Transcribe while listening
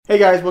Hey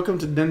guys, welcome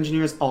to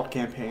Dungeoneer's Alt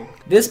Campaign.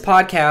 This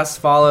podcast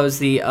follows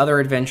the other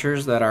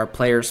adventures that our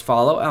players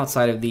follow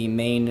outside of the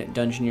main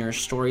Dungeoneer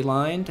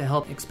storyline to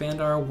help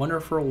expand our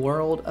wonderful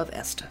world of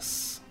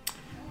Estus.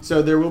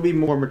 So there will be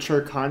more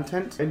mature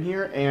content in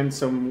here and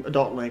some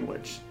adult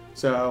language.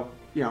 So,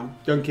 young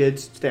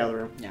kids, stay out of the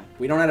room. Yeah,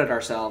 we don't edit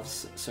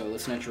ourselves, so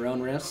listen at your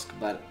own risk,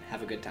 but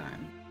have a good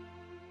time.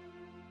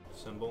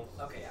 Symbol.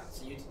 Okay, yeah,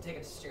 so you take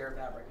a stair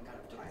fabric and kind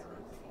of tie it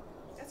around the floor.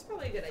 That's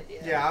probably a good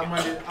idea. Yeah,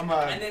 I'm a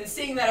And then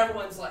seeing that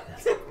everyone's like,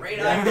 that's a great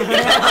idea.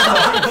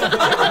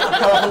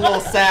 cut off a little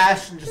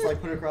sash and just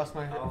put it across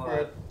my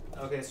head.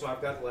 Okay, so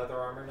I've got leather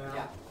armor now.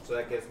 Yeah. So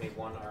that gives me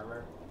 1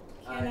 armor.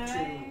 Two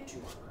armor.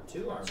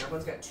 2 armor. So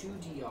everyone's got 2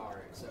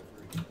 DR except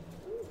for you.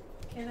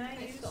 Can I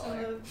use some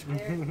of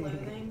their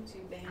clothing to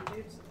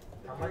bandage?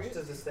 How much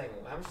does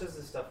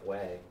this stuff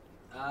weigh?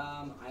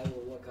 I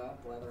will look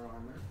up leather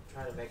armor. I'm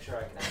trying to make sure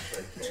I can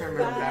actually Trying to carry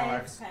remember it. that 5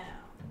 wax.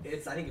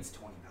 pounds. I think it's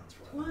 20 pounds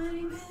for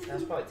 20 pounds.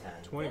 That's probably 10.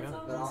 20 That's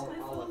now. But almost my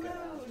I'll full look it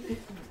up. load.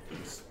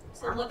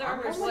 So leather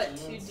armor is what?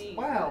 2D.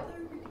 Wow.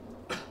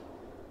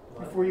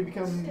 Before you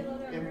become Still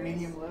leather a armor.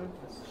 medium load.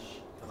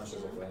 How much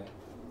does it weigh?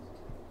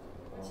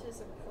 How much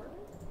is important?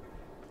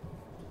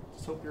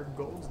 Just hope your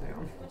gold's down.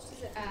 How much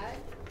does it add?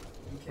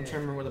 I'm trying to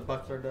remember what the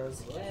buckler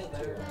does.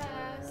 Leather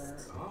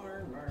Last.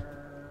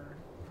 armor.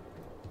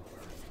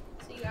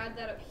 So you add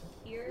that up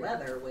here.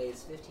 Leather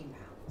weighs 15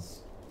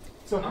 pounds.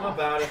 So I'm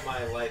about at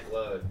my light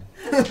load.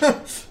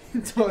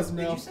 so is Did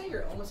Mel. you say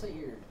you're almost at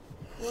your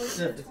Well, it's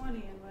at 20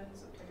 and mine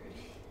is at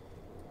 30.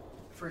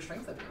 for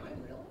strength of 9?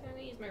 Really? I'm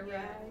gonna use my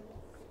rag.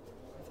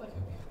 I feel like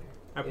it'd be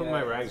higher. I put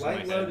my rags on my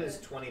Light load head. is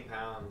 20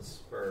 pounds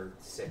for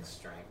 6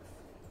 strength.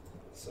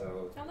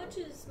 So How much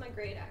is my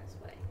great axe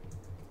weigh?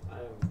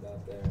 I'm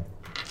about there.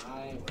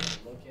 I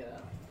will look it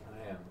up.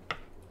 I am.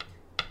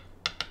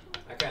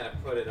 I kind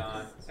of put it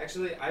on.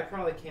 Actually, I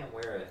probably can't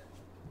wear it.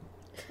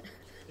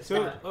 It's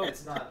So- not. oh.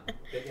 It's not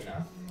big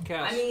enough.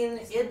 Cass, I mean,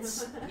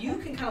 it's you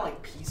can kind of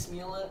like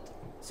piecemeal it,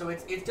 so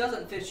it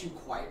doesn't fit you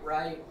quite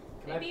right.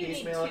 Can Maybe I you need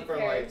piecemeal 2 it for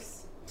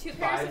pairs. 2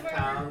 pairs 5 of armor.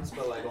 pounds,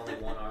 but only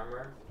 1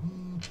 armor?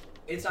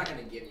 It's not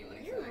gonna give you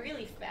anything. You're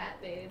really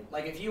fat, babe.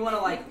 Like if you want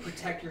to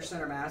protect your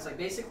center mass,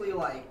 basically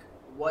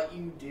what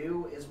you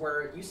do is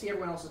where you see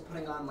everyone else is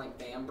putting on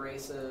band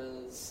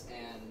braces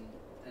and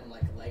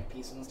leg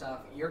pieces and stuff.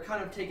 You're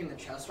kind of taking the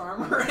chest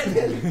armor and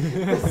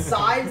then the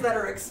sides that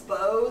are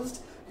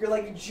exposed.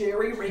 You're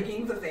jerry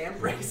rigging the band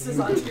braces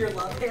onto your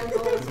love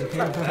handles.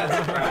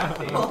 That's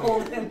crafty.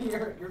 Hold in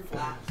your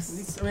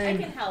flaps. I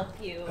can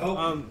help you.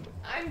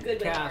 I'm good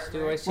with Cass, armor.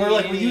 do I see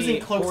We're, any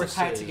using clocks to horses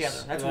tie it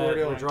together. That's what that we're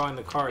doing. We're drawing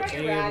the cards. Got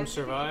Any your of them rags.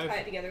 You can survive? tie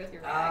it together with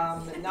your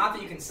rags. Not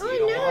that you can see.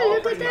 Oh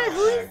no, look at that.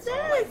 Who is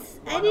this?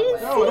 I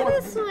didn't No, see no.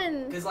 this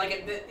one.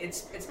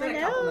 Because it's been a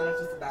couple minutes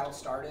since the battle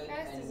started,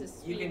 Cass and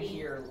is a you can sweetie.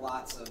 hear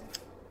lots of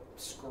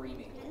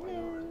screaming going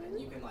on,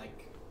 and you can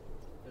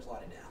there's a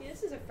lot of death. See,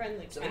 this is a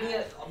friendly So cat.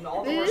 any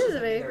all the It horses is a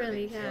have very either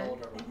friendly been cat. killed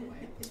or run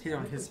away. Hit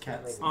on his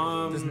cats.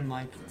 Um, Doesn't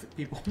like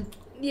people.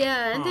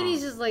 Yeah, and then Huh. he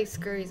just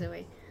scurries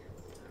away.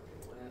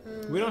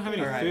 We don't have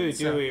any Alright, food,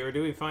 so- do we? Or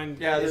do we find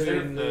Yeah, there's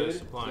food in no the food.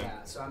 supply?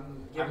 Yeah, so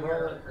I'm giving I'm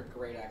her rolling. her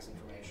great axe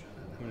information,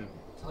 and then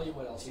I'll tell you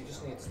what else She you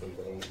just know. needs the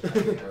weight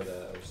or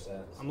the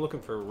stats. I'm looking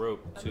for a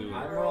rope too.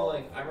 I'm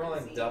rolling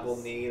double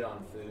need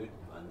on food.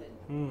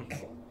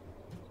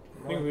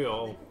 I think we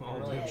all I'm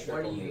do. rolling What are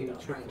triple you need.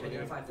 trying to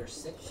identify if they're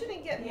sick?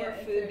 Shouldn't get more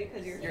Yeah, food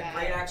because you're Your fat.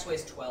 great axe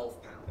weighs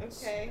 12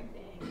 pounds. Okay.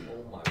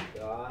 Oh my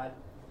god.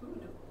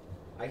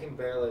 I can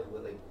barely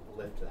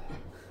lift that.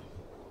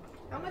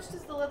 How much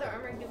does the leather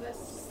armor give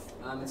us?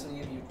 It's gonna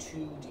give you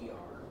 2 DR.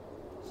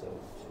 So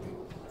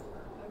 2.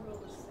 I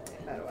rolled a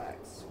 7. Battle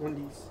axe.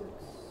 1d6.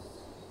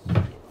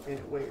 And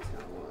it weighs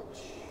how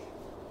much?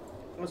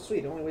 Oh,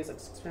 sweet. It only weighs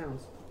 6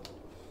 pounds.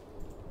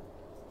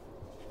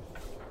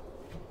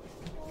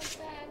 Roll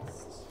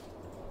fast.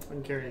 I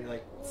can carry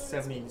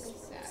 70.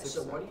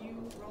 So what are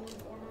you rolling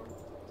for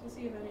now? To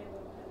see if any of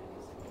them had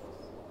any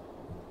skills.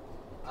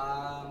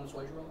 So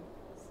what'd you roll?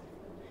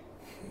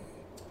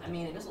 I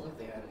mean, it doesn't look like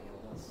they had any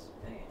illness.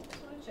 Okay,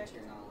 just want to check To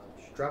your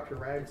knowledge. Drop your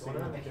rags. One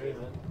on the human.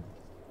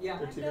 Yeah.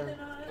 They're too Nothing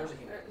dark. on it. There's a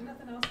human. Or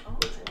nothing else on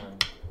Which it. one?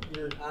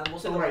 We'll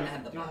say So the one wait, that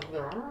had the you don't have bow.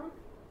 their armor on?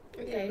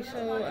 Okay, Yeah,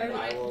 so but are,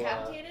 I will,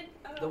 decapitated?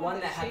 The one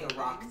that had the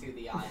rock through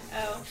the eye.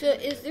 Oh. so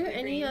is there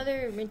any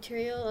other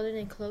material other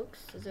than cloaks?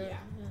 Is there? Yeah.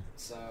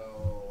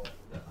 So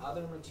the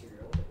other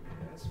material that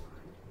you guys find.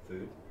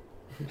 Food.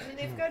 I mean,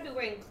 they've got to be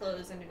wearing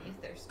clothes underneath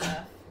their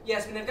stuff.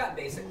 Yes, I mean they've got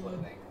basic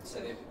clothing. So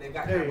they've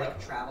got There kind of you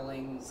go.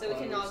 traveling. So we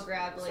can all clothes.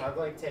 grab, So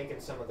I've taken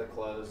some of the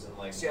clothes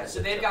and So, yeah,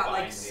 so they've got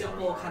bind the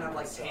simple armor kind of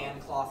myself. tan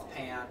cloth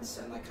pants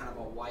and kind of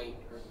a white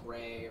or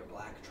gray or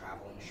black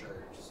traveling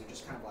shirt. So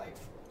just kind of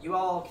you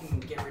all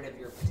can get rid of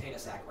your potato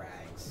sack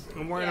rags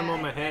I'm wearing them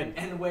on my head.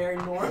 and wear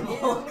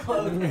normal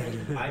clothing.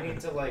 I need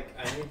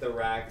the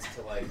rags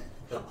to put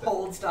the-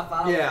 Hold stuff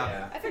up.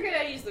 Yeah. I figured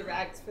I'd use the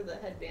rags for the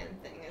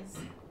headband thing.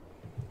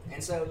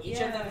 And so each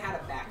of them had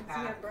a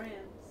backpack. brands.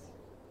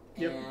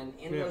 Yep. And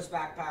in Yeah. those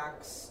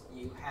backpacks,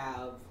 you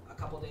have a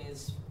couple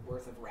days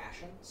worth of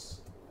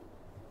rations.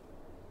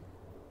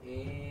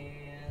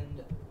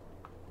 And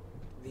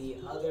the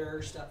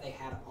other stuff they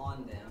had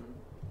on them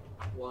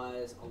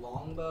was a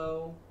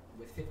longbow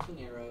with 15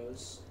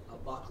 arrows, a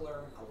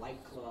buckler, a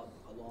light club,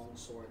 a long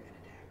sword, and a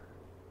dagger.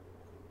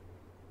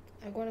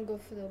 I'm gonna go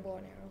for the bow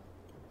and arrow.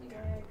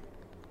 Okay.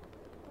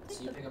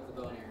 So you pick up the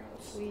bow and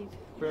arrows. Sweet. You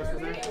pick up the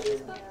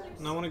dagger.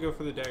 And I want to go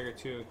for the dagger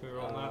too. Can we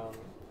roll on that? Um,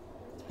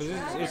 'Cause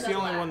it's the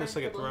only one that's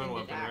like a thrown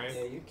weapon, yeah,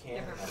 right? you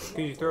can. have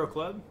Can you throw a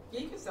club?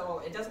 Yeah, you can throw.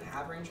 It doesn't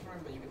have range for him,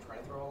 but you can try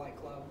to throw a light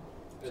club.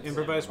 It's an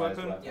Improvised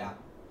weapon? Yeah.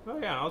 Oh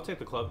yeah, I'll take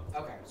the club.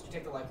 Okay, so you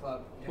take the light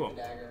club, you Cool. take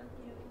the dagger.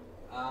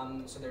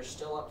 So they're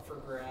still up for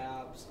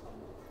grabs: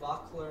 a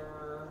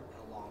buckler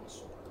and a long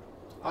sword.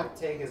 I'll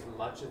take as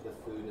much of the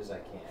food as I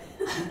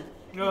can.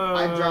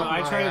 I dropped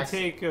I my try axe. to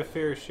take a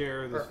fair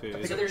share of the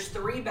food. So there's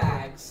 3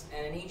 bags,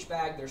 and in each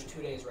bag there's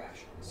 2 days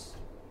rations.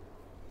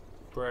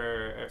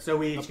 For So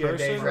we each get a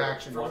day's person?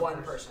 ration. For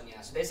one person, yeah.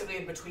 So basically,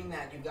 between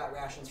that, you've got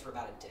rations for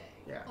about a day.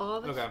 Yeah. All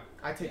of us? Okay.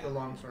 I take the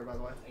long sword, by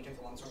the way. You take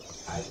the long sword.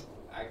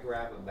 I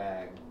grab a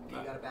bag. You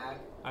got a bag?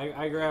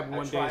 I grab I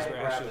one try day's to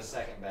grab a ration.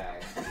 second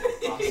bag.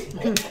 if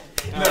possible.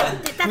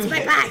 That's my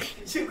bag.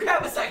 You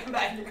grab a second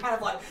bag, and you're kind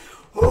of like,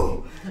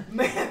 oh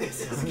man,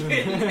 this is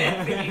getting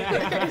heavy.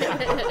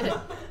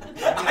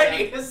 I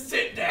need to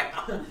sit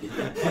down.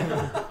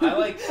 I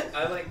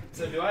like.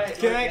 So do I?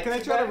 Can I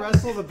try to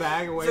wrestle the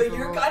bag away So from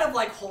you're him? kind of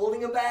like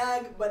holding a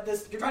bag, but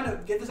you're trying to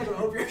get this like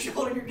over your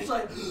shoulder. And you're just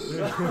like,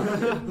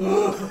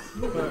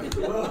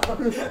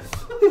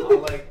 I'll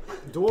like.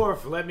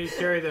 Dwarf, let me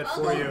carry that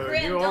for Uncle you.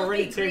 Grim, You don't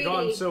already be take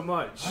on greedy. so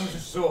much. I'm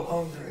just so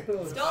hungry.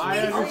 Don't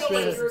I be understand.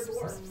 greedy. you're a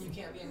dwarf. You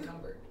can't be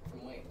encumbered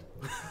from weight.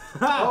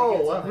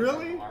 Oh, Something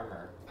really? from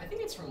Armor. I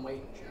think it's from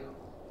weight in general,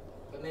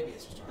 but maybe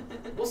it's just armor.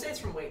 We'll say it's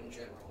from weight in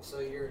general. So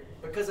you're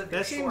because of your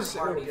That short seems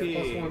heart, OP.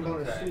 you're Plus one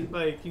bonus Okay. sweep.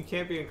 Like, you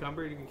can't be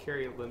encumbered, you can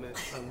carry a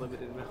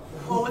unlimited amount.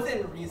 well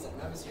within reason.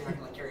 Obviously, you're not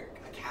gonna like carry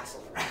a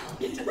castle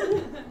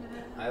around.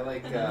 I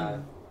like.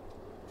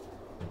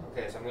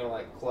 Okay, so I'm gonna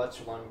like clutch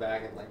one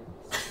bag and like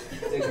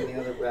dig in the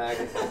other bag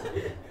and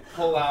like,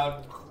 pull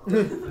out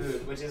the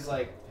food, which is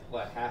like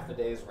what, half a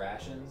day's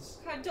rations.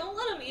 God, don't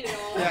let him eat it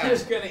all. I'm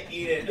just gonna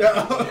eat it.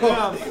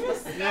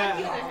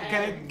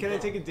 Can I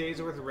take a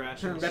day's worth of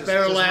rations? That Just-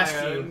 better just my last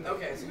you. own?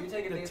 Okay, so you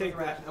take a And day's take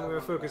worth of that. rations I'm out gonna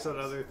of focus one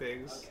on bag. other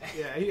things.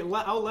 Okay. Yeah,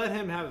 I'll let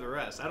him have the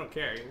rest. I don't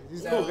care.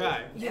 He's a So- cool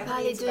guy. You're Anthony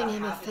probably eats doing about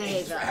him a half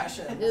day's favor.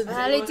 rations. You're So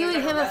probably we're doing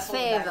gonna him a wrestle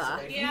bags favor.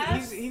 away. Yeah.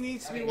 He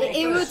needs to be. Okay. more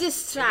It will focused.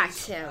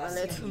 distract him a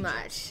little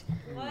much.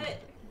 What?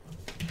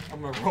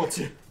 I'm gonna roll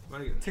 2.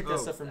 Take that Oh.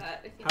 stuff from.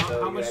 That, if you How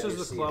So you much have does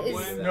your the club seed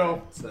weigh? set,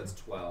 No. So that's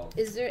 12.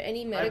 Is there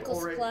any medical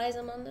already- supplies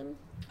among them?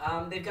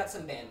 They've got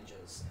some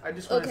bandages. I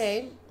just want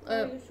Okay,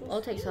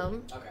 I'll take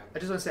some. Okay. I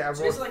just want to say I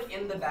So rolled. it's like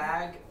in the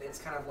bag. It's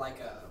kind of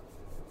like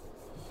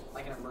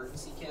an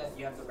emergency kit.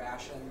 You have the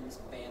rations,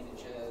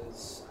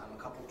 bandages,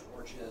 a couple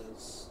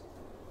torches,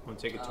 I'm gonna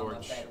take a a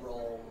torch.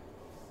 bedroll.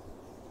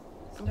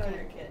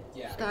 starter kit.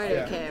 Yeah. Starter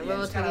Yeah. kit. Yeah,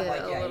 We'll it's take kind of a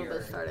like, little you're-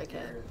 bit starter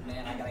kit. you're,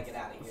 Man, I gotta get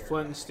out of here.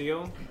 Flint and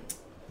steel.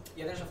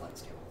 Yeah, there's a flint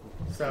skill.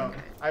 So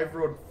I've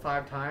rolled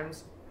 5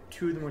 times.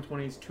 2 of them were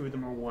 20s. 2 of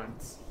them were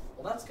 1s.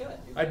 Well, that's good.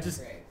 You're I doing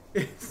just-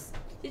 great.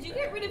 Did you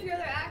get rid of your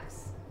other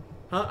axe?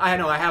 Huh? I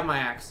know. I have my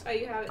axe. Oh,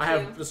 you have it I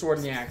have too. the sword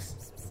and the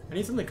axe. I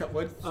need something to cut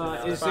wood.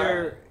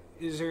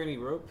 Is there any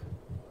rope?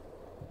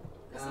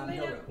 Somebody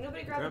no no- rope.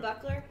 nobody grab Okay. a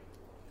buckler?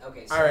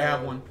 Okay, I already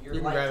have one. Your You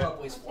can light grab it.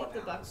 club weighs 4 Take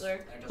the pounds. buckler.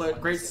 They're just But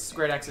one great, six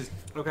great axe is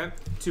Okay.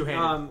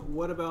 2-handed.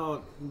 What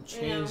about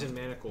chains Yeah. and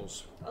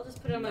manacles? I'll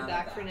just put it on my None of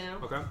back that. for now.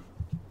 Okay.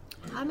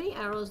 How many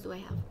arrows do I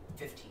have?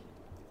 15.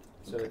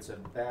 So it's a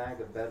bag,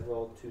 a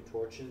bedroll, 2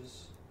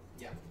 torches.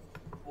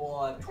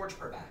 Well, a torch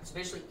per bag. So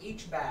basically,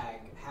 each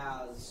bag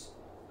has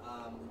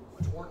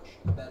a torch,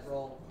 a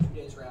bedroll, 2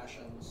 days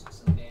rations,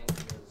 some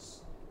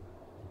bandages.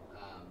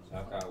 So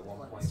I've got flint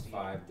and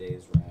 1.5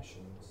 days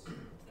rations. steel,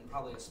 and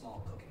probably a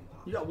small cooking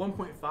pot. You got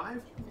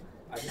 1.5?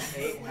 I just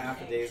ate half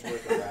a day's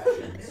worth of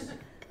rations.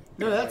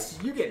 No,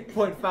 that's you get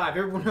 0.5.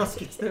 Everyone else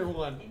gets their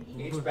 1.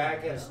 Each bag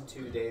has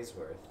 2 days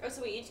worth. Oh,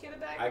 so we each get a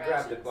bag I of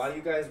grabbed it rations? while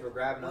you guys were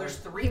grabbing Well, them. there's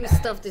 3 He bags.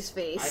 stuffed his I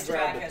face. Each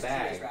grabbed bag a has 2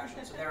 bag. days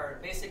rations. So there are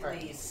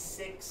basically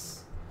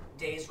 6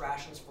 days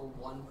rations for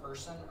 1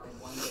 person, or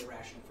 1 day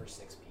ration for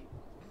 6 people.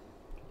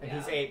 And Yeah.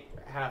 he's ate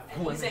half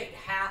And one. he's ate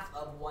half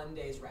of 1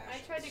 day's rations.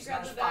 I tried to So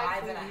grab there's the bag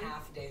 5 and a for you.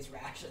 half days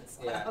rations.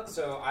 Yeah, left.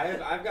 so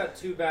I've got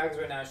 2 bags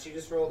right now. She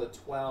just rolled a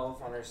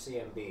 12 on her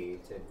CMB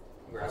to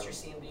grab What's your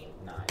CMB?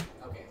 9.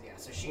 Okay, yeah.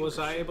 So she Was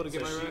I able to So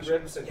get my she rations?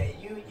 rips a Yeah,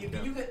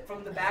 you get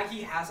from the bag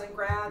he hasn't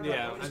grabbed.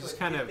 Yeah, like, I I'm just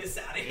gonna kind get of- this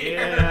out of here.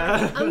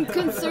 Yeah. I'm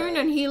concerned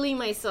on healing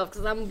myself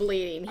because I'm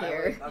bleeding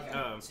here. Okay,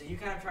 Oh. so you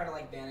kind of try to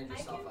like bandage I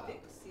yourself can up.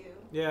 fix you.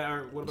 Yeah.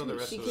 Or what about the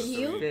rest She of can us? Are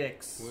heal? we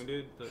Fix.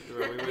 Wounded? Are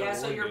we Yeah,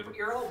 so wounded?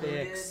 you're all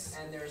wounded, Fix.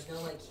 and there's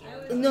no like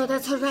healing. No,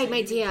 that's all right, So my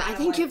you can dear. I kinda,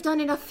 think like, you've done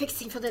enough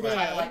fixing for the try to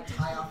day. like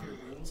tie off your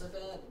wounds a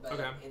bit, but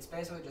Okay. it's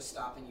basically just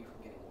stopping you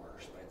from getting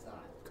worse. But it's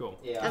not. Cool.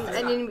 Yeah,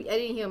 I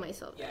didn't heal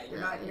myself. Yeah, you're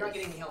not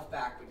getting health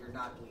back, but you're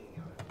not bleeding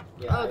out.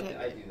 yeah, Okay.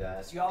 I do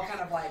that. So you all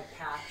kind of like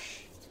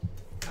patch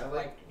I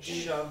like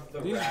shove the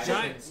These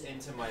rations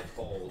into my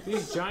fold.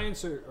 These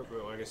giants are. Oh,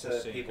 well, I guess So they're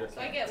that people safe.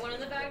 So I get one of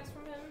the bags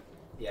from him.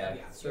 Yeah.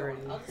 Sorry.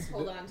 I'll just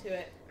hold on to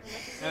it.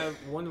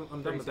 When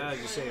I'm done with that, I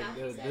just say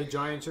the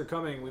giants are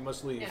coming. We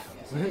must leave. Yeah.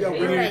 Yeah, we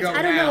need to go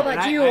I don't know now. about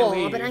And you I all,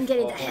 leave. but I'm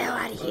getting the hell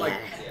out of here. Like,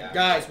 Yeah.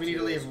 guys, we need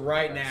to leave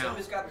right So now.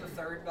 who's got the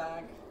third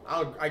bag?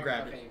 I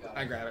grab Okay, it. you got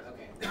I grab it.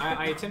 Okay.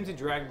 I attempt to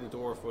drag the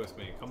dwarf with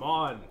me. Come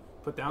on,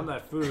 put down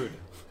that food.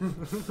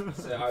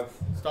 So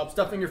Stop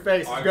stuffing your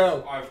face. I've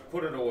Go. I've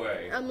put it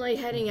away. I'm like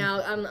heading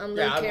out. I'm Yeah, don't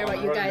care I'm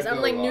about you ready guys. to I'm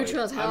go, like Lottie.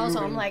 neutral as hell, I'm so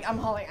I'm moving. like I'm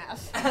hauling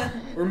ass.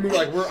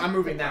 I'm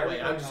moving that way.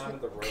 I'm I'm just. onto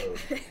the road.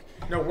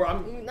 No,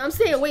 I'm. I'm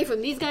staying away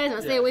from these guys. And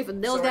I'm staying away from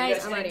those So are you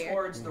guys. I'm out of heading here.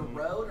 towards the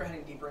road or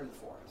heading deeper into the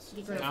forest?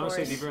 Deeper in the I would say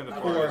forest. deeper in the Of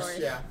Of forest. course,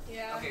 yeah.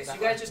 Yeah. Okay, so you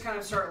guys just kind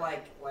of start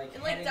like And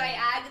like heading-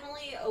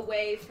 diagonally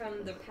away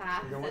from the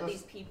path You going with that us?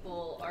 these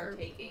people are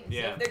taking. So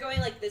Yeah. if they're going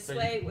like this So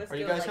way, let's are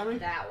you go guys like coming?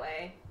 that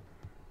way.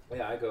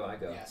 Yeah, I go.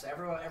 Yeah, so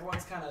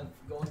everyone's kind of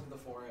going through the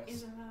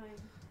forest.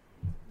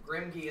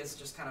 Grimgy is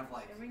just kind of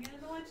like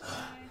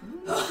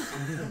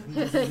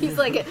He's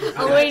like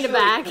I'm away in the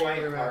actually back.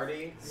 quite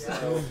hardy,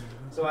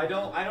 so I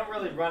don't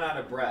really run out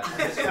of breath.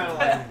 I'm just kind of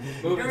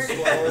like moving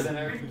slower than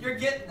everything. You're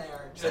getting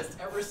there, just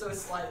ever so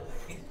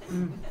slightly.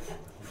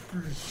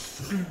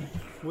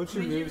 What's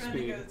your move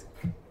speed?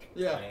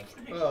 Yeah.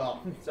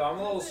 Oh. So I'm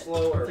a little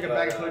slower. It's like a but,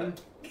 bag of pudding.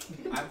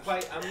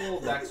 I'm a little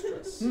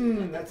dexterous.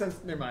 That sounds.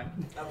 Never mind.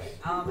 Okay.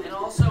 And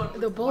also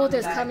The one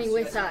boulder's bag, coming so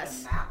you with guys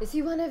us. have a map. Is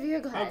he one of your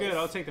guys? Oh, good.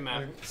 I'll take the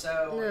map.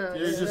 So No,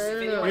 You're just- no,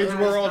 if no, anyone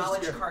We're has all just knowledge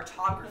together.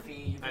 cartography,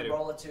 you I can do.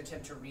 roll it to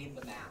attempt to read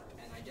the map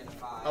and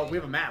identify. Oh, we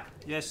have a map.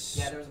 Yes.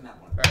 Yeah, there's a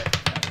map one. All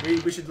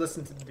right. We should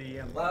listen to the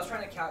DM. Well, I was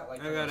trying to count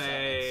like. I got 30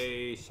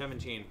 a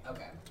 17. seconds.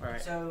 Okay. All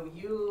right. So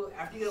you,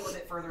 after you get a little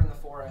bit further in the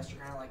forest, you're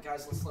kind of like,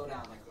 guys, let's slow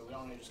down. Like, we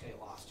don't want to just get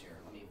lost here.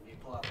 Let me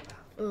pull out the map.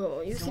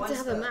 Oh, you So seem to once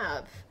have a the-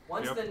 map.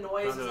 Once Yep. the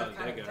noises Found have a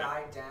kind of dig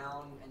died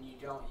down and you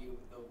don't,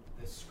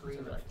 the scream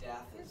of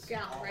death is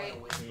Gal, all right? in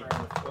a whisper.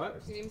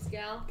 What? Your name's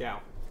Gal?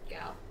 Gal.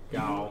 Gal.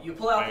 Gal. You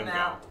pull out I the am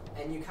map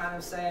and you kind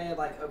of say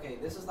like, okay,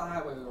 this is the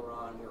highway we were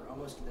on. We're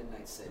almost to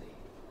Midnight City.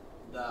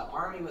 The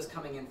army was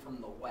coming in from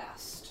the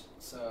west,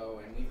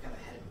 and we've kind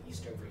of headed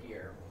east over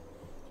here.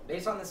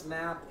 Based on this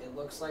map, it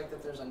looks like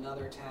that there's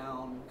another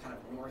town kind of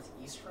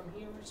northeast from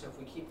here. So if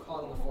we keep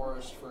calling the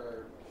forest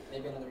for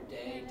maybe another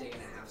day and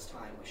a half's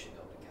time, we should be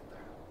able to get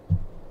there.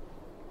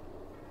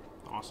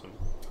 Awesome.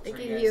 I So give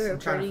you you guys- a I'm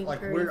trying party to like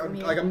party where from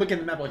here. I'm looking at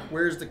the map like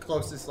where's the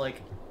closest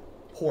like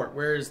port?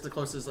 Where is the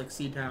closest like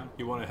sea town?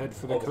 You want to head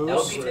for the Oh, That would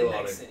coast? be Coast? Midnight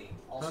Reloading. City,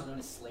 also known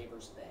as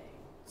Slaver's Bay.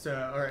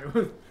 So all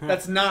right,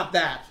 that's not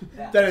that.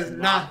 That That is is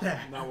not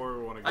that. Not where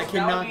we want to go. I So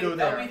cannot that would be, go That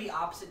there. would be the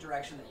opposite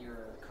direction that you're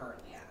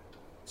currently at.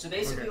 So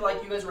basically, Okay.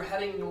 like you guys were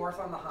heading north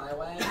on the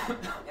highway,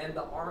 and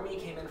the army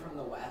came in from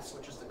the west,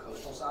 which is the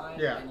coastal side,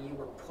 Yeah. and you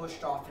were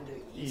pushed off into the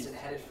east East. and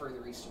headed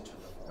further east into the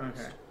forest.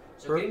 Okay.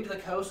 So getting to the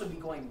coast would be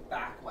going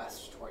back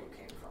west to where you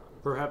came from.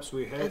 Perhaps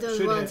we I should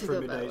don't want head to for go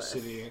back Midnight west.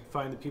 City,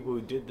 find the people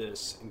who did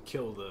this, and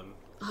kill them.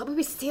 How about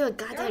we steal a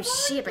goddamn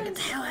ship and get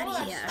the hell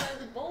out of here?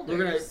 We're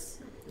gonna.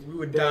 We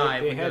would They, die.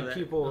 if they we had did that.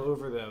 people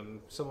over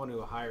them, someone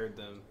who hired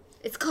them.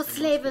 It's called It must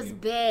Slaver's be.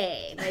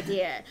 Bay, my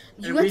dear.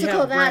 You And want we to have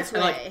go brands, that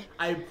and, way. like,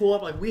 I pull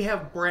up like we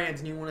have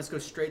brands, and you want us to go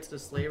straight to the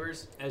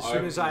slavers? As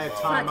soon as I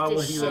have time, Fuck I will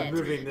this be shit.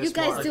 removing this You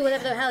guys mark. do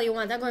whatever the hell you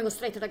want. I'm going to go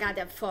straight to the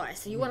goddamn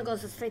forest. So you want to go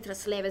straight to the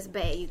Slaver's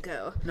Bay, you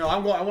go. No,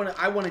 I'm going.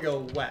 I want to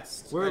go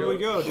west. Where I do we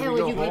don't- go? Do Hell, we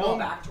you go can Go home?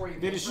 back to where you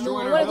They came destroyed No, from.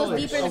 I our want to go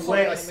village. deeper in the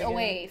Away, forest, like,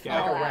 away from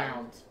Like all that.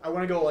 around. I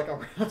want to go like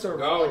around, sort of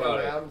Go, like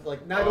buddy. around,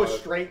 like not go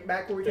straight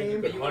back where we Think you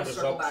came. could You wanna hunt us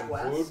circle up back some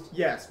west? food?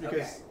 Yes, because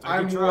Okay. I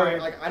I'm could more try.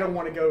 like I don't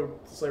want to go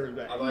to Slaver's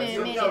Bay. I like Man,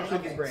 to- man. No, Pick his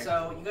okay, brain.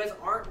 so you guys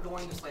aren't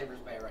going to Slaver's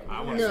Bay right I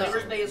now. want No.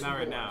 Slaver's Bay is Not right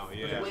north. now,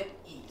 yeah. You went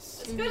east.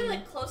 Let's go to the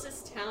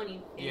closest town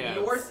you Yeah.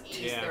 Northeast,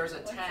 Yeah. there's a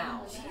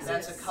town Jesus.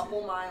 that's a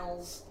couple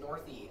miles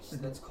northeast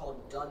that's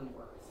called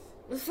Dunworth.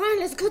 Well, fine,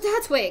 let's go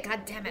that way.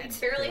 God damn We it.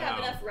 barely have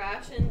Wow. enough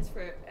rations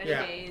for any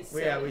Yeah. days, so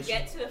Yeah, we we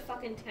get to a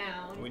fucking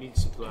town. We need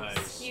supplies.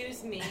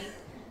 Excuse me.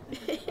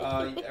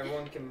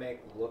 Everyone can make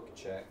look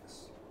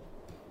checks.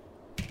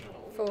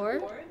 For?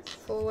 Boards?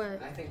 For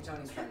what? I think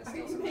Tony's trying to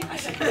steal some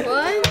What?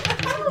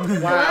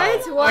 Wow. What?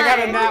 Why? I got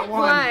a nat one.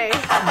 Why?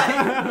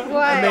 I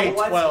Why? made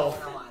What's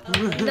 12.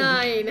 going on?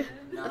 9.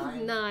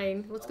 Nine?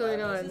 9. What's going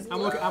on?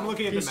 I'm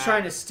looking at He's the map.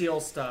 trying to steal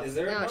stuff. Is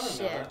there Oh, no,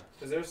 shit. not?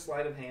 Is there a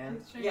sleight of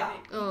hand? Yeah.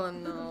 Oh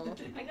no.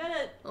 I got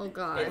a Oh I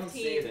god. don't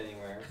see it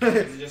anywhere.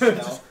 Is it just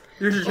stealth?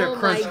 You're just Oh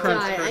crunch, my crunch,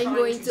 God, crunch. I'm Trying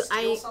going to-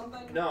 steal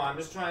something? No, I'm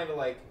just trying to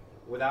like,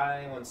 without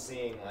anyone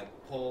seeing, like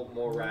pull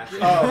more rations.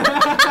 Oh,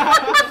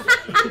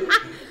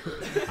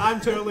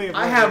 I'm totally.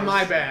 I have avoiding my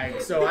this.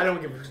 bag, so I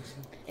don't give.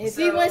 If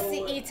he wants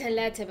So- to eat a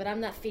letter, but I'm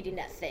not feeding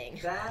that thing.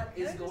 That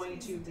is going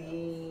to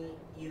be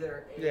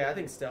either a... Yeah, I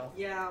think stealth.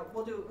 Yeah,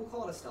 we'll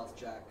call it a stealth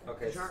check.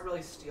 Okay, 'Cause you aren't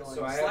really stealing.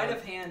 so I Sleight have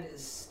of hand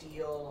is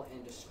steal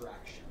and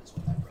distraction is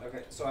what I wrote.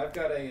 Okay, so I've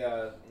got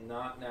a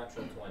not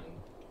natural 20.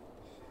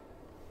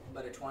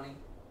 But a 20?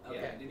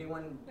 Okay. Yeah. Did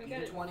anyone I beat a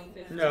got 20?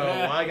 No,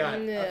 I got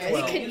No, Okay, you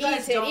so can you eat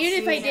guys it. don't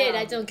Even if I see did,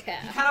 him. I don't care.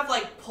 He kind of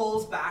like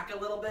pulls back a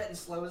little bit and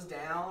slows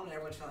down, and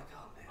everyone's like,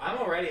 oh man. I'm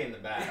already in the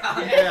back.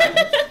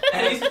 Yeah.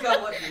 And he's just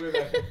got what?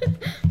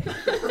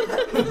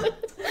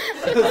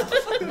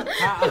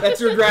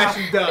 That's your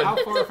ration How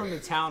done. far from the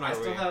town I are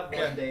still we? have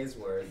 1 day's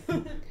worth.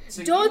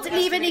 So Don't you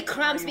leave any estimate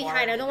crumbs where you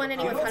behind. are. I don't want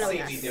anyone You don't following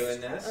see us. me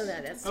doing this. Oh,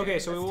 no, that's Okay,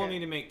 so we that's will true. need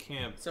to make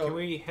camp. So- can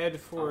we head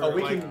for Oh,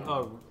 we like can-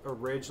 a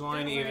ridge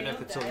line, Don't even worry,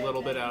 if it's I'll a die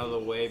little bit again. out of the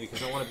way?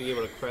 Because I want to be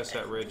able to crest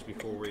that ridge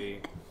before we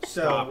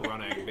So, stop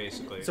running,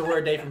 basically. so we're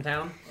a day from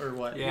town, or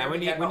what? Yeah, we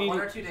need- about we need 1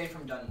 to- or 2 days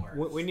from Dunmore.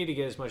 we need to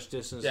get as much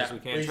distance Yeah, as we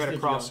we can. just Try to need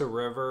to cross go. a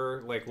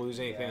river, like lose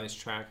anything Yeah. that's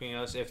tracking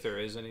us, if there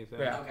is anything.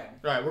 Yeah. Okay.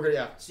 Right, we're good.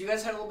 Yeah. So you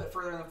guys head a little bit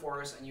further in the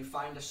forest, and you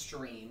find a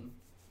stream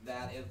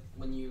that,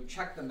 when you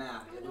check the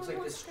map, it looks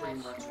like this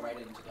stream runs right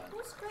into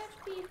Dunmore.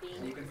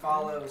 And you can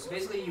follow. So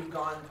basically, you've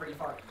gone pretty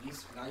far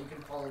east. Now you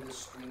can follow this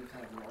stream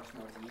kind of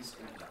northeast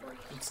into Dunmore.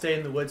 Stay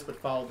in the woods, but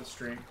follow the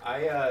stream.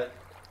 I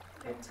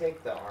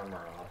take the armor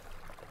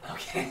off.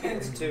 Okay.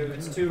 It's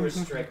too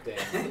restricting.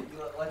 You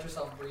let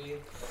yourself breathe.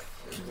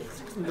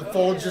 The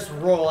folds just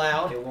roll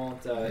out. It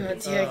won't. Oh,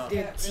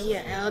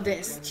 dear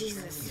eldest.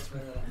 Jesus.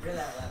 Get rid of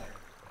that leather.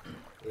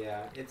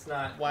 Yeah, it's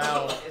not.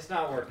 Wow. It's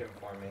not working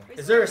for me.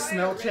 Is there a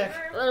smell check?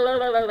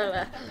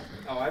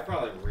 Oh, I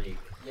probably reek.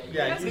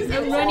 Yeah, you-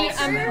 I'm running.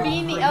 I'm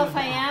being the elf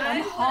I am.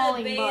 I'm I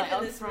hauling bathe butt in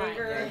out this front.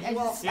 river. I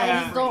just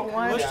Yeah. don't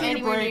want Let's to take a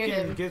anywhere near break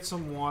and him. get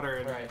some water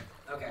and Right.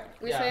 Okay.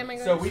 Which way am I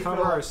going? So we cover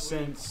fill- our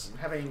sense.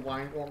 Have any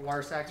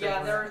water sacks? Yeah,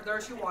 over there are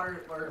 2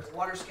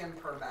 water skin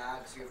per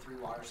bag, so you have 3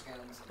 water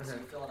skins. So Okay.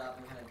 you fill it up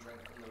and kind of drink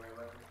from the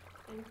river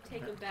And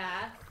take a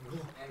bath.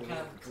 and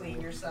kind of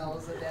clean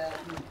yourselves a bit.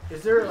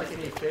 Is there like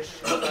any fish?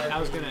 I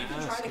was gonna You can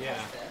try ask, to yeah.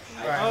 catch fish.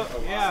 I Right. have Oh,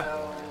 a yeah.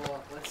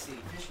 So let's see,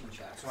 fishing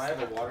checks. So I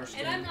have a water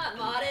skin. And I'm not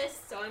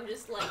modest, so I'm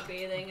just like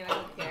bathing and I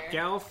don't care.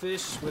 Gal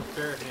fish with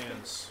bare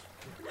hands.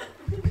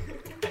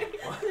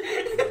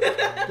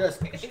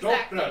 Just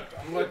Exactly.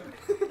 I'm like,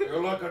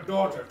 you're like a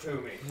daughter to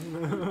me.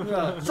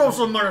 show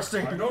some mercy,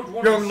 I don't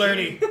want young to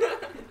lady.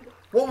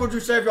 What would you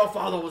say if your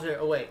father was here?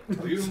 Oh wait.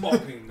 Are you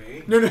mocking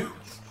me? No, no.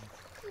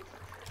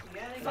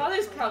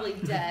 Father's probably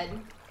dead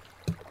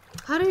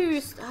How do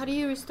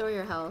you restore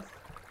your health?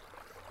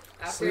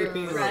 after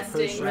Sleeping or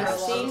resting pushing. for a long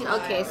Resting.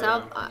 time. Okay,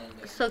 so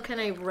so can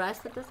I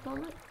rest at this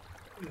moment?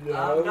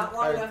 Not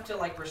long enough to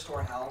like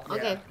restore health.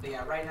 Okay. But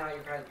yeah, right now you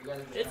guys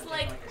are just It's kinda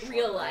taking, like a short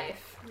real break.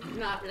 life,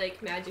 not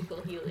like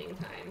magical healing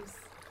times.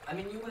 I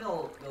mean, you'll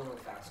heal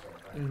faster.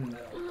 But Mhm.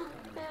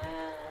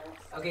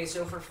 Okay,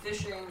 so for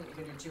fishing, you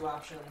can do 2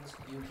 options.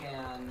 You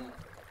can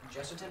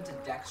just attempt a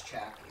dex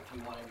check if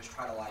you want to just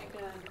try to like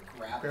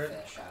grab a Okay.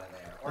 fish out of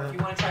there, or if you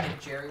want to try to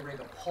jerry rig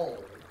a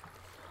pole.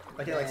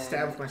 I can like then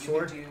stab with my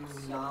sword. You can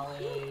do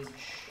knowledge,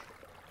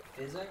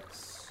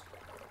 physics,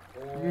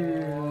 or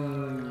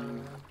Hmm.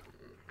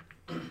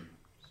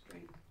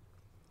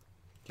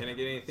 Can I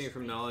get anything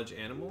from knowledge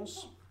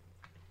animals?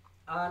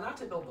 not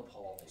to build the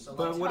pole. So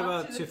But let's what talk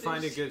about to to the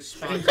find a fish. good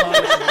spot? You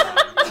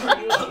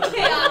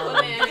Okay,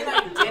 Aquaman. can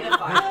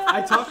identify.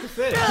 I talked to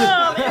fish.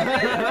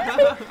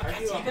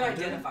 You can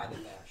identify the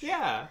fish.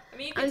 Yeah. I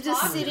mean, you can I'm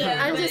just talk to sitting. them,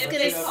 I'm but just if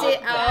gonna they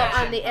sit talk out back-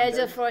 on the edge of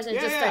the forest and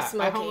Yeah, just yeah,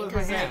 start I hold smoking with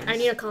my because hands. I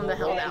need to calm the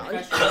hell down.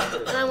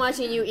 And I'm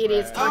watching you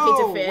idiots Right. talking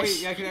Oh to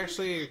fish. wait, I can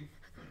actually.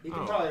 He can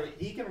Oh. probably.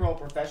 He can roll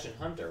profession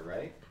hunter,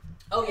 right?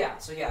 Oh yeah,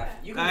 so yeah,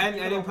 you can. I you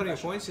can didn't roll put any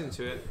professional. points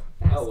into it.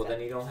 Oh well, then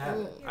you don't have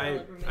it.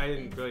 I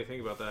didn't really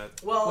think about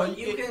that. Well, Well,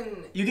 you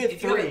can. you get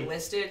if you have 3. it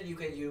listed,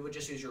 you would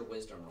just use your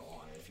wisdom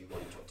roll on it if you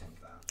wanted to attempt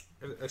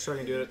that. Actually, I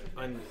can do it.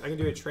 I can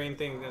do a train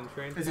thing then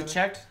train. Is it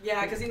checked?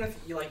 Yeah, because even if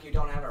you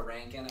don't have a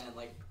rank in it,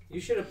 like You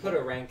should have put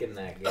a rank in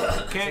that game.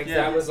 Okay. Since Yeah.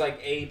 that was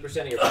like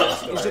 80% of your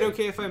first Is it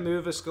okay if I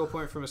move a skill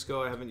point from a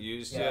skill I haven't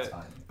used yeah, that's yet?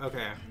 fine.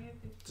 Okay.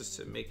 Just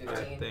to make 15.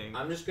 that thing.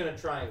 I'm just gonna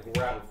try and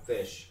grab a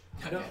fish.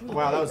 Okay.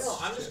 Wow, that was. No,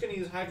 I'm just gonna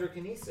use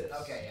hydrokinesis.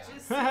 Okay,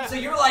 yeah. So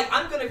you're like,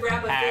 I'm gonna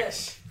grab a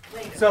Hacks.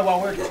 fish. So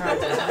while we're trying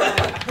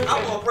to.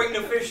 I'm gonna bring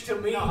the fish to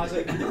me. No, I was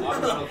like, I'm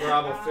gonna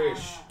grab a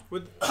fish.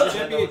 Would And that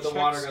then be a the check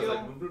water goes skill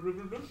like. bloop,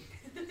 bloop, bloop,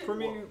 bloop. for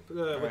me?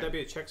 Would that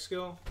be a check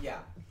skill? Yeah.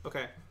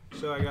 Okay.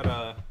 So I got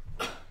a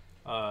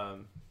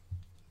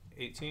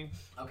 18.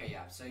 Okay,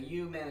 yeah. So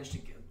you managed to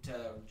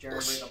jerry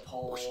rig a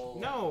pole.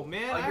 No,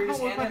 man, Oh, I you're hold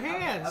just with my handing- okay,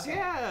 hands. okay.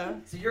 Yeah.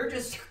 So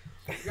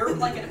you're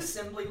like an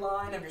assembly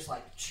line of just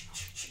like,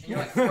 and you're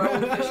like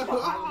throwing fish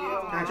behind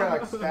you. Can I try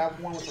to like stab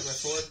one with my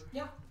sword?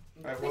 Yeah.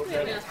 Alright, what was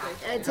Maybe that?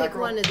 not. I take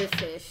one of the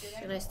fish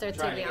and I start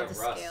Trying to taking out the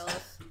get rust. scales.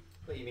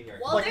 What you mean you're?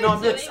 Well, Like they're no,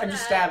 I'm doing just that.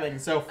 stabbing.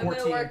 So I'm gonna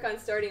 14. work on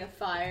starting a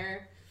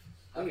fire.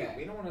 Okay.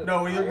 We don't want to.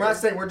 No, we're not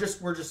saying we're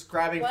just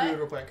grabbing What? food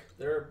real quick.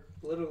 They're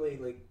literally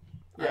like.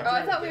 Yeah. Oh,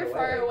 I thought we were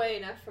far away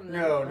enough from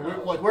them.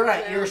 No, we're not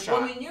Yeah.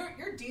 earshot. Well, I mean,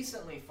 you're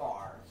decently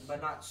far,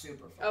 but not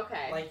super far.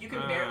 Okay. Like you can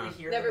barely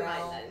hear Never them mind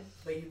now, then.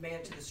 but you've made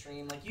it to the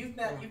stream. Like you've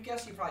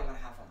guessed you've probably gone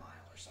half a mile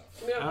or so.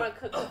 We don't want to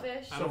cook the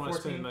fish. I don't want to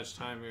 14. spend much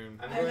time here.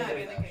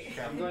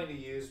 I'm going to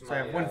use So I my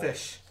have one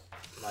fish.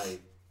 my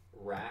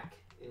rack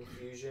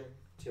infusion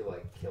to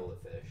like kill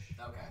the fish.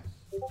 Okay.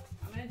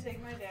 I'm gonna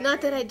take my dad.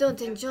 Not that I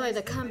don't enjoy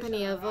the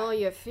company of all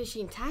your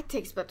fishing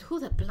tactics, but who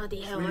the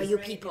bloody hell are you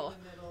people?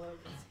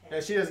 Yeah,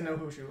 she doesn't know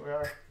who we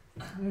are.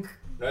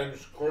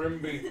 Name's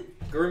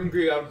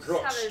Grimby out Just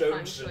have it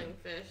fun Stonson. killing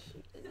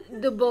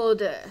fish. The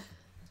boulder.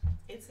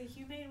 It's a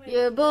humane way.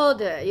 You're a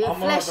boulder. You're a I'm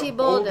fleshy not a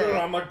boulder, boulder.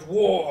 I'm a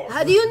dwarf.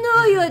 How do you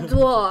know you're a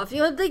dwarf?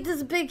 You're like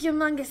this big,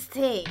 humongous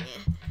thing.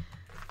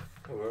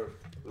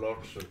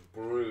 Lots of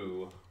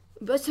brew.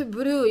 But a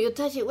brew, you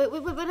touch it. Wait,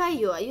 what are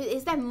you?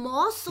 Is that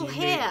moss or You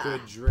hair? make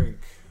good drink.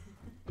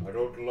 I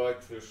don't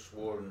like this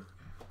one.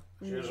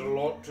 She has a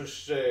lot to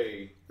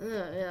say,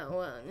 Yeah,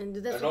 well, and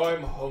that's and what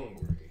I'm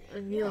hungry.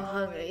 and you're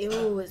hungry. You're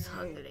always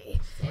hungry.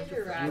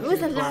 You're When right.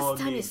 was the should call last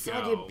time me you saw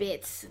Gal. your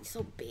bits? It's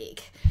so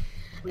big.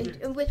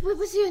 And what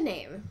was your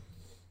name?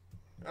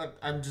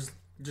 I'm just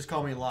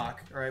call me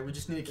Locke. All right, we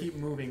just need to keep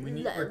moving.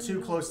 We're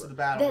too close to the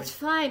battle. That's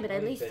fine, but at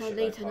Only least fish I'd if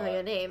like I to know caught.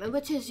 your name. And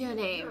what is your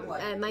name? You're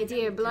like- My you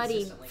dear can bloody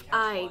consistently catch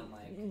eye, one,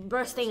 like-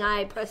 bursting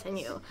eye person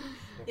you.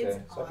 Okay,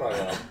 so I probably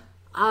got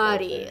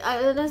Ari.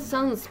 That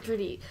sounds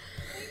pretty...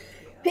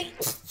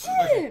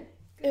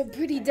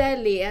 pretty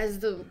deadly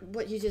as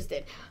what you just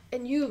did.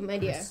 And you, my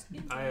dear.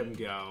 I am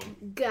Gao.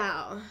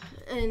 Gao.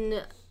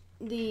 And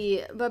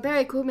the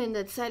barbaric woman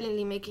that's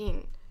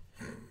silently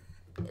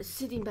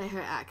sitting by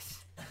her axe.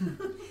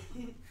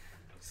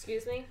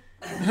 Excuse me?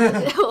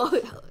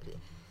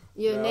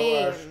 Your Now,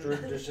 name.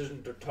 Astrid, this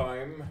isn't the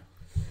time.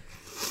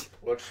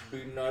 Let's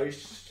be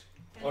nice.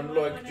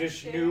 Unlike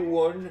this new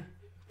one,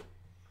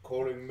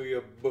 calling me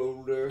a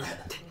boulder.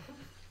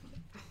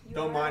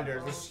 Don't mind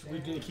her. We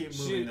need to keep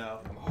moving though.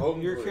 I'm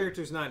hungry. Your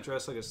character's not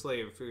dressed like a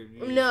slave.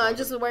 No, I'm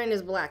just wearing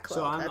his black cloak.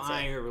 So I'm that's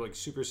eyeing it. her like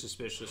super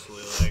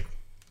suspiciously, like,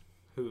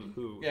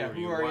 who Yeah, are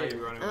who you? are Why you? are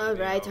you running All with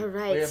me right, now? all We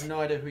right. have no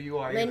idea who you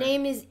are. My either.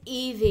 name is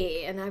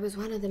Evie, and I was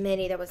one of the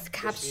many that was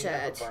Does she have a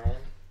captured. brand?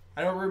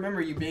 I don't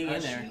remember you being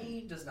in there.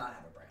 She does not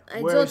have a brand.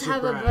 I Where don't is your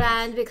have a brand?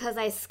 brand because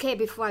I escaped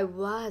before I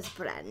was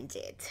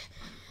branded.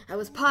 I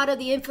was part of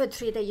the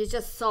infantry that you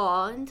just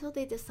saw until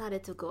they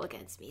decided to go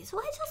against me. So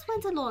I just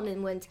went alone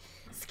and went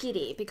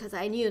skitty because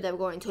I knew they were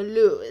going to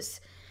lose.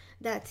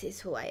 That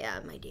is who I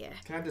am, my dear.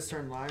 Can I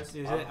discern lives?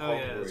 Is I'm it? Oh yeah,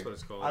 hungry. that's what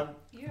it's called.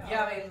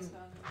 Yeah, I mean-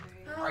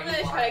 I'm Are you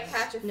gonna try to blind?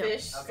 catch a No.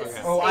 fish. Okay. This is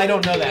Oh, I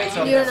don't know that. safe.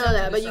 So You don't know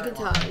that, but you can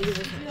tell. You can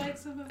just- You like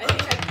some of I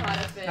think I caught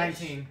a fish.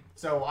 19.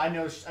 So I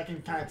know. I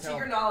can kind of To tell.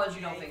 your knowledge,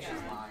 you don't think she's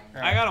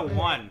lying. I got a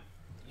 1.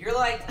 You're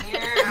like,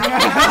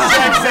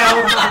 Checks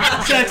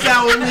out. Checks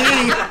out with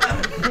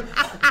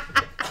me.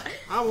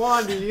 I'm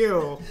 1 to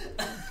you.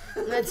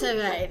 That's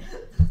alright.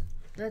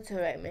 That's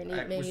alright, maybe,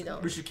 Alright, maybe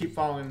we should keep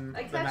following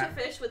I the catch a map.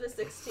 fish with a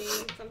 16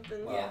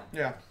 something. yeah.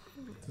 Yeah.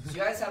 So you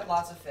guys have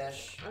lots of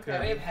fish. Okay.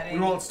 Are you heading We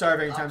won't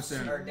starve anytime up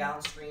soon. or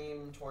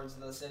downstream towards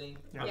the city?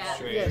 Yeah.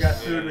 Straight. We got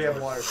food. We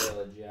have water.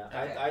 Village, yeah.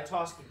 Okay. I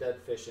tossed the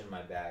dead fish in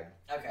my bag.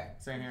 Okay.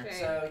 Same here. Okay.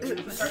 So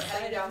you start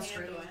heading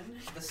downstream.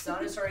 The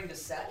sun is starting to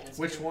set. And it's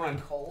Which getting one?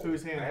 pretty cold.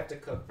 Who's I hand? have to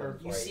cook them.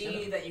 You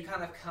see that you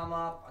kind of come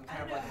up on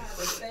kind of like a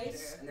cliff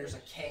face, and there's a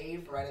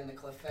cave right in the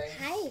cliff face.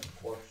 Hi.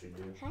 Of course you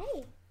do.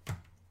 Hi.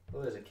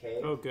 Oh, there's a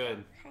cave. Oh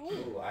good. Hi.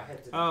 Ooh, I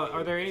had to. Oh,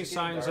 are there any It's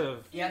getting signs dark.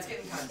 of? Yeah, it's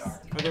getting kind of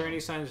dark. Are there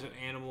any signs of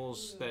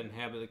animals that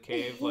inhabit the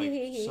cave, like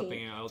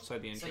something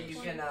outside the So entrance?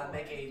 you can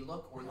make a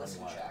look or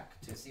listen check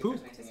to see Poop.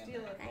 if there's anything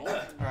in steal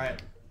there. it. All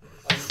right.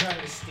 Are you trying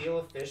to steal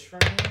a fish from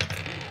me?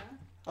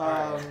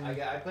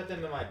 Alright, I put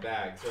them in my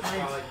bag, so it's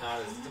probably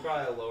not as. It's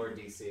probably a lower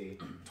DC.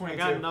 I 22.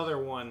 got another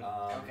 1.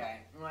 Okay.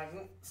 I'm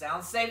like,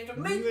 sounds safe to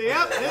me.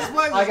 Yep, this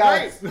place I is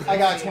got. great. I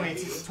got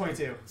 22.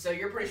 22. So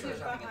you're pretty sure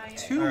there's nothing in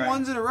the cave. 2 Alright.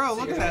 1s in a row. So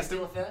Look you're at trying to that.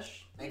 steal a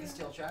fish. Make a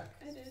steal check.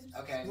 I did.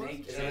 Okay.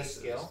 Make Is it a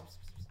skill?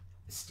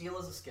 Steal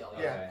is a skill. Yeah.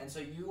 Okay. And so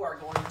you are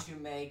going to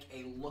make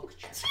a look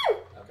check.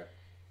 Okay.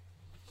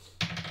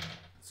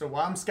 So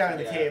while I'm scouting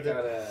the Yeah, cave,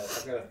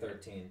 I've got a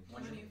 13.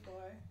 24.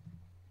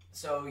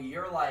 So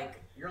you're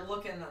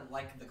looking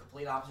like the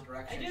complete opposite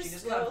direction. I She just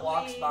just kind of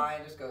walks slowly- by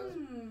and just goes,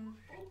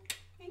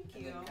 Thank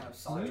and you. then kind of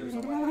saunters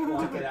away.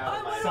 Took it out Oh,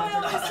 of my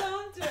my bag.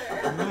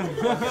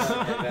 saunter.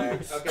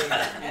 Okay,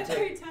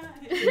 Every time.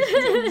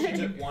 she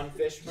took 1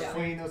 fish from Yeah. me.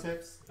 between those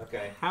hips.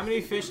 Okay. How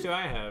many fish do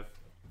I have?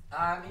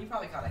 You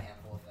probably caught a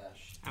handful of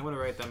fish. I'm gonna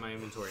write that in my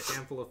inventory.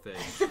 Handful of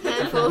fish.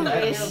 Handful of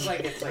That fish. feels like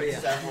it's like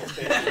several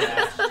fish.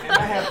 Yeah. And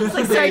I have It's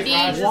like 2 days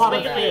sardines, of just water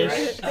like bags.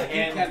 fish.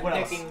 And kept what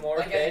else? picking more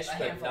Like a fish, but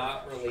handful.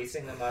 not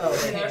releasing them out Oh,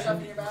 of Any the other can. stuff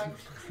in your bag?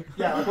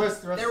 Yeah, like what's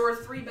the rest? There were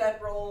 3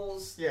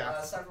 bedrolls,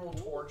 Yeah. several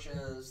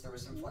torches, there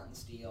was some flint and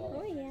steel.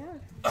 Oh, yeah.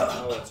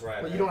 Oh, that's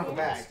right. Well, you don't have a I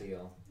bag.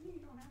 Steal.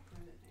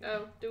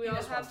 Oh, do we He all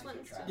just have wants to flint keep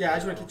and stuff? track. Yeah, I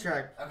just want to keep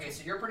track. Okay,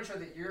 so you're pretty sure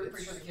the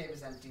cave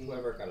is empty.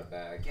 Whoever got a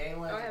bag.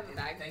 Galen Oh, I have a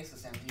bag. thinks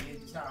it's empty.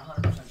 He's not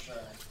 100% sure.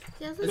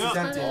 Yes, This it's is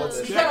empty. fun.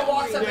 This He is kind of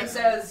walks up and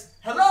says,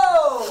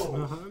 "Hello."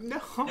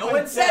 No. No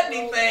one said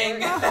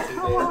anything.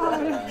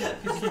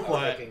 Keep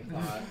quiet.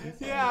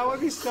 Yeah, I want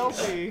to be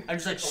stealthy. I'm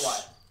just like, For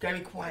what? gotta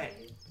be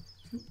quiet.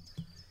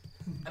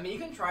 I mean, you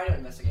can try to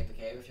investigate the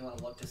cave if you want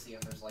to look to see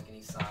if there's like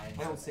any signs.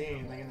 I don't of see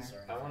anything in holes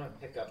I or want to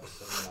pick up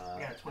some. I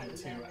got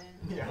 22.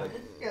 Yeah,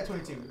 I got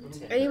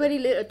 22. Anybody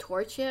lit a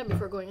torch yet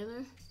before going in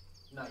there?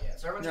 Not yet.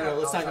 So everyone's No, kind of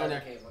let's not go outside there.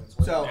 the cave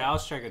looking So- Yeah, I'll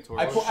check it I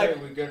towards. put- Say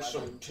we get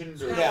some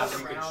tinder Yeah. so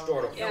we can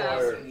start a Yeah.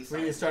 fire. We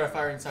need to start a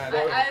fire inside.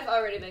 I've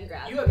already been You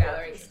have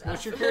gathering dark stuff.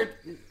 What's your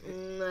character? I I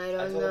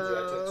don't told you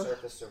I took know.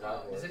 surface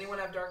survival. Does anyone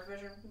have dark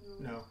vision?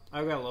 No.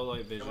 I've got low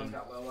light Everyone's vision.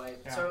 got low light.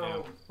 Yeah.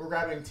 So We're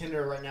grabbing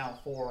tinder right now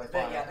for like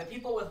fire. yeah, the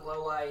people with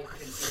low light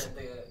can see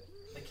that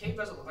the cave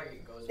doesn't look like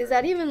it goes. Is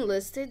that even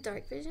listed,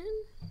 dark vision?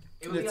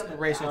 It would be It's on the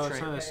racial Oh, back it's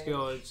trait. not a page.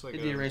 skill. It's like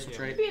It'd be a racial yeah.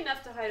 trait. It'd be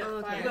enough to hide a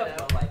Okay. You fire. have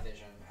though. low light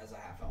vision as a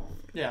half elf.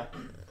 Yeah.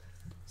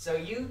 So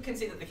you can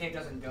see that the cave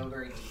doesn't go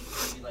very deep,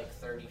 maybe like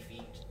 30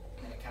 feet,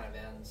 and it kind of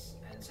ends.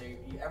 And so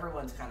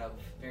everyone's kind of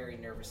very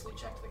nervously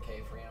checked the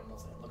cave for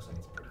animals, and it looks like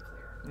it's pretty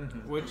clear.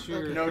 Mm-hmm. What's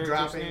your No character's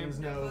droppings,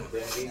 name? no.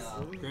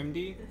 Grimby?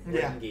 Grimdy?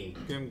 Yeah. Grimgy.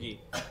 Grimgy.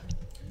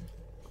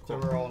 So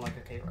we're all in like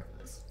a cave like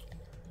this.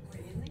 We're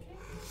in the cave?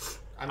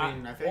 I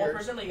mean, I Well, figured.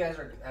 presumably you guys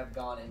have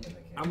gone into the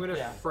cave. I'm gonna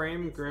Yeah.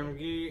 frame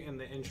Grimgy in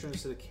the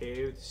entrance to the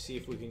cave to see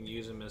if we can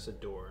use him as a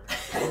door.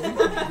 He's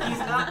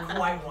not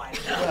quite wide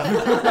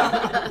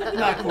enough.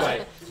 Not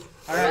quite.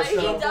 All right. Right, he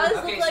So does Okay,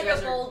 look so like you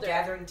guys a are boulder.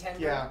 gathering tinder.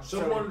 yeah.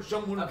 Someone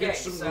Okay, get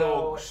some so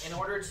logs. in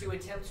order to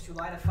attempt to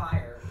light a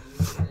fire,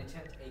 you can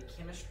attempt a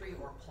chemistry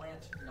or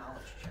plant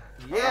knowledge check.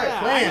 Yeah,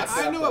 plants.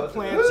 I know what Both of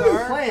plants Woo,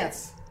 are.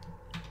 plants.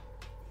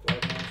 Do I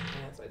have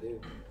plants? I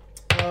do.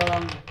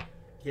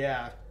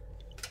 Yeah.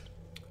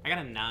 I got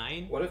a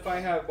 9. What if I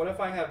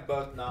have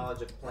both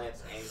knowledge of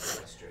plants and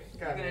chemistry? You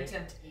Got can an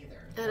attempt either.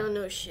 I don't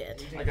know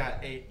shit. I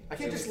got 8. I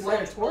can't So just you light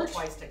a roll torch.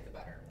 Twice, take the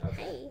better.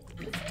 Okay.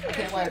 I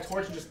can't light a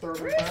torch and just throw it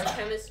in the Where's fire.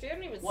 chemistry? I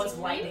don't even What's see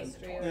lighting the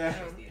chemistry. torch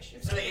Yeah. is the issue.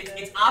 So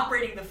it's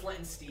operating the flint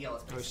and steel.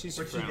 Is Oh, she's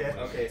What'd a you get?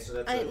 friendly. Okay, so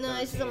that's I a no, it's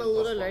just 13 I'm a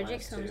little plus one allergic,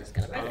 minus so I'm two. just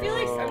gonna. I feel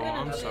like I'm Oh, gonna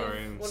I'm move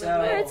sorry. one of So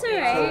my- It's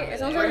alright.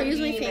 As long as I don't use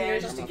my Grimby fingers,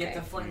 manages I'm to get okay.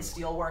 the flint and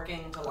steel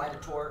working to light a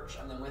torch,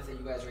 and then with it,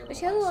 you guys are able But to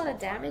she has a light lot small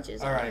of fire.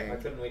 damages All on right. her. Why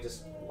couldn't we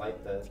just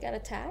light the? You got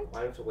attacked? Why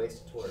do we have to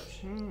waste a torch?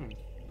 Hmm.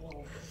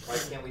 Why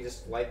can't we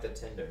just light the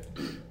tinder?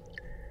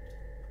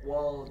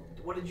 Well,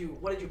 what did you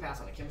pass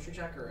on, a chemistry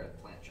check or a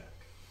plant check?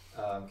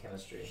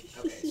 Chemistry.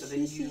 Okay, so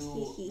then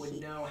you would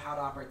know how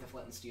to operate the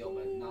flint and steel,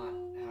 but not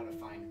how to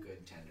find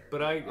good tinder.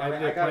 But I I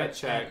did got a a plant 10.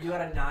 check. You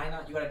got a 9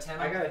 on, you got a 10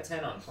 on? I got a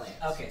 10 on plants.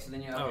 Okay, so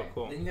then you okay. Oh,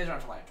 cool. Then you guys don't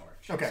have to light a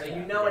torch. Okay. So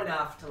you know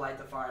enough to light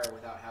the fire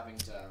without having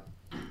to.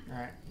 All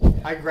right.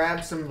 I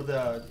grabbed some of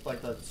the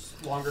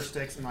longer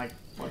sticks and like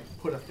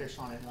put a fish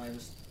on it and I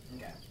just.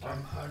 Okay.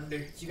 I'm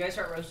handy. So you guys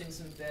start roasting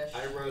some fish.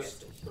 I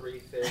roast 3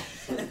 fish.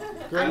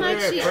 I'm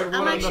actually, put one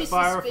I'm on the actually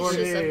fire for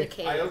suspicious of me. the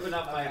cave. I open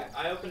up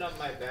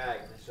my bag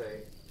and I say,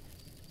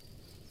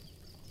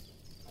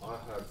 I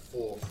have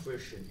 4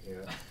 fish in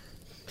here.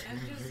 I'm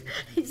just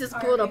He just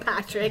pulled a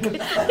Patrick. He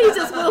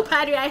just pulled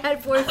Patrick. I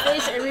had 4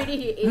 fish and really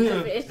he ate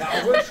the fish.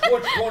 Now which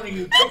one of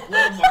you took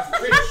one of my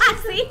fish?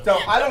 See? So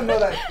I don't know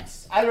that.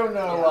 I don't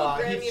know.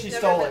 Graham, She you've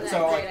stole never it. been So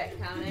that great at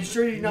counting. you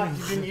sure you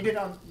didn't eat it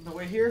on the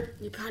way here?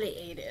 You probably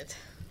ate it.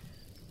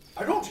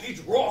 I don't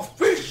eat raw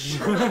fish.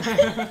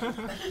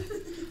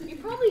 You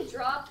probably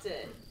dropped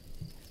it.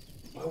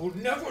 I would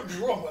never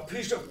drop a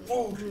piece of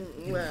food.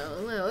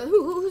 Well,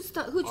 who just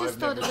I've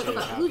started never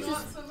the seen fire? it Who you just?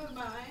 want some of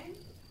mine?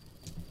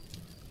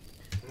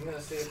 I'm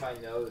gonna see if I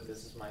know that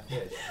this is my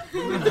fish.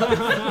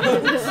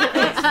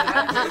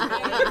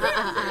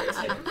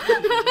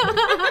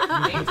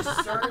 Make a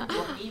discern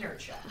demeanor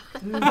check.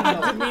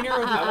 Demeanor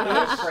of I the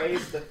want to fish.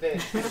 appraise the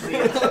fish to see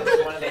if it's one of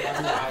the ones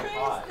that I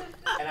caught.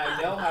 And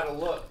I know how to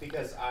look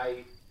because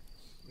I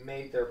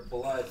made their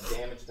blood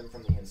damage them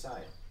from the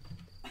inside.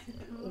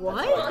 What?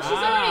 Well, she's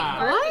already Ah.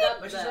 carved it up.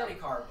 But she's though. already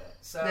carved it.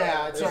 So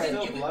Yeah, it's There's alright.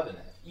 still You can- blood in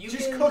it. You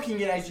She's can- cooking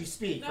it as you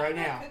speak No, right I'm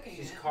not now. cooking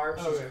She's it. carved.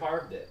 Okay. She's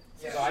carved it.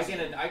 Yeah. So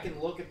I can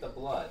look at the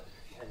blood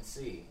and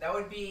see. That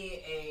would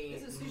be a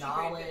This is sushi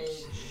knowledge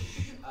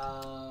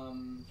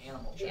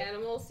animal The check.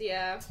 animals,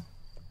 yeah.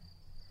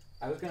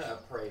 I was gonna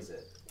appraise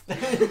it.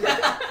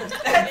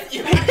 That,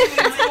 you can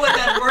do what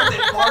that word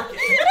in market.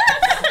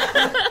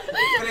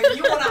 But if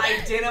you want to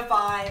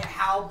identify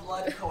how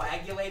blood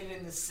coagulated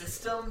in the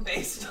system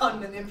based on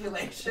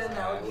manipulation, that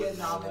I would be a wouldn't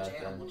know knowledge that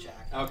then. animal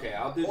check. Okay,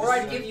 I'll do. Or the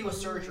I'd same. give you a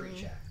surgery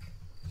check.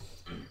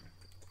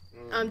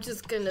 I'm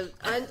just gonna.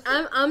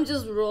 I'm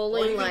just Or you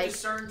rolling can like.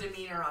 discern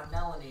demeanor on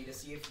Melanie to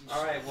see if you.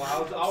 All right.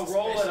 Well, I'll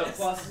roll at a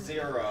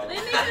 +0, Did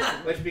they make a,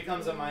 which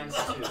becomes a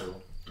 -2.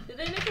 did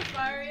they make a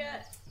fire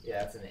yet?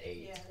 Yeah, it's an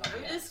 8. Yeah.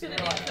 I'm just gonna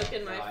So be they're like-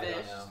 cooking No, my I fish.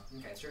 don't know.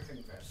 Okay, so you're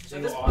cooking fish. Do So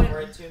at you this point,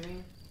 offer it to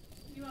me?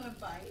 You want to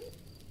bite?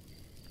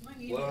 Might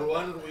need Well, to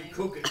why don't we bite.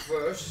 cook it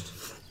first?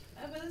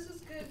 But this is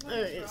good. when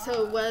Alright, it's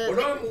so raw. while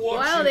But I'm while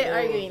watching they're all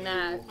of arguing you.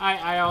 that,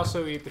 I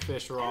also eat the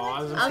fish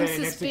raw. As I'm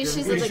saying next to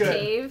suspicious Grimby. of the should.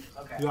 cave,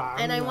 okay. Yeah,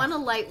 and I I'm, want to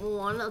light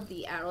one of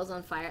the arrows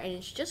on fire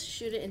and just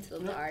shoot it into the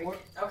dark.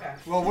 Okay.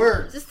 Well,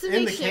 we're Just to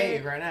in make the sure.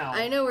 cave right now.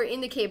 I know we're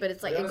in the cave, but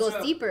it's like it Yeah, goes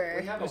so deeper.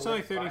 we have a It's only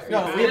lit 30 fire. feet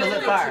No, back. we have a It's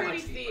lit like fire. 30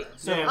 feet.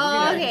 So Yeah, we we Oh,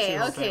 can okay,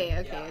 actually okay, see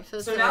okay. Yeah. So,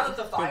 it's So like- now that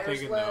the Good fire's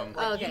thinking, lit,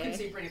 though. like, you Okay. can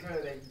see pretty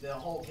clearly that the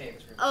whole cave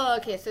is. Oh,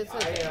 okay, so it's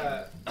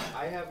okay.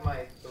 I have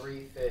my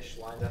 3 fish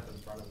lined up in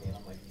front of me, and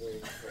I'm like very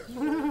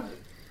careful, like,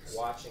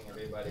 watching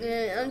everybody.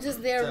 Yeah, I'm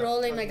just there So-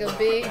 rolling like a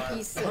big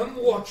piece of. I'm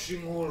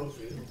watching all of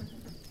you.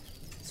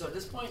 So at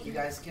this point, you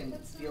guys can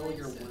feel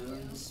your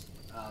wounds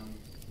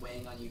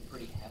weighing on you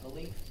pretty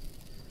heavily.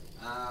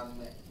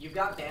 You've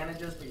got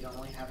bandages, but you don't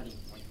really have any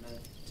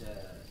ointment to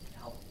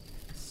help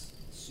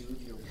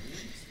soothe your wounds.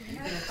 You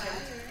can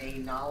attempt a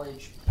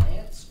knowledge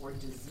plants or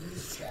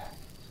disease check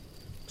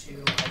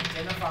to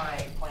identify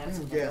plants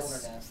in the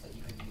wilderness that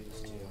you could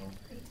use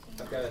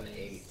to. I've got an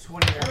 8.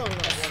 20. I don't know.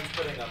 Everyone's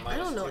putting a I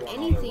don't -2 know on all their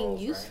anything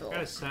rolls, useful. I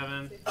got a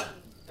 7. Right?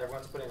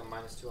 Everyone's putting a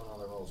 -2 on all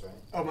their rolls, right?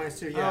 Oh,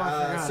 -2. I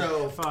Yeah. forgot.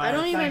 So 5. I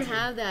don't even 19.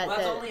 have that. Well,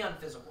 that's that only on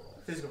physical rolls.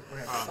 physical.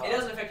 Okay. Oh. It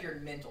doesn't affect your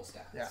mental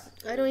stats. Yeah.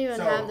 I don't even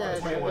So, have that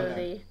 21 then.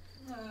 ability.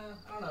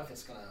 I don't know if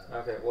it's gonna.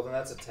 Okay, well then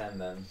that's a 10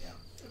 then.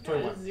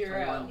 21.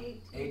 0.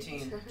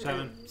 18.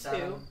 7.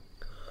 7.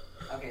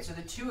 Okay, so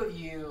the two of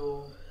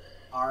you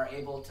are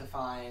able to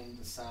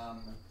find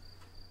some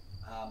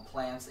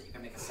plants that you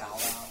can make a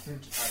salve out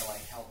to try to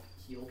like help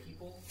heal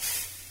people.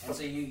 And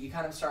so you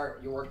kind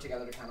of you work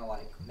together to kind of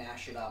like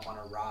mash it up on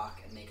a rock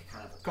and make a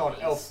kind of a Called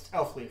paste.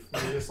 elf leaf.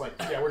 We're just like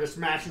we're just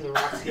smashing the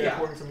rocks together, Yeah.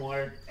 pouring some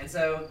water. And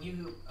so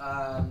you,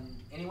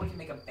 anyone can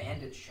make a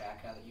bandage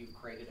check now that you've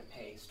created a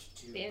paste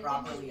to Bandage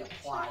properly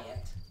apply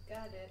it.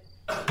 Got it.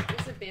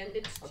 It's a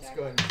bandage Let's check.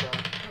 go ahead and try.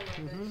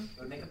 I love It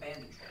would make a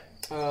bandage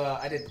roll.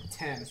 I did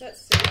 10. Is that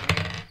safe?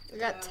 I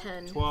got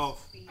 10.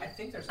 12. I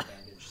think there's a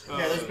bandage. Yeah,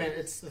 there's been.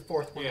 It's the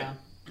fourth one Yeah.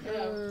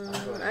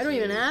 now. I don't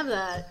even have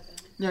that.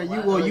 No, you-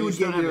 you well, you you would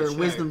still get have your a check.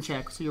 wisdom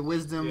check. So your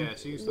wisdom. Yeah,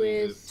 so you still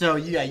use With it. So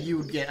you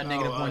would get a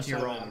negative Oh, point to your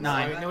roll. 7.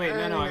 9. No, wait,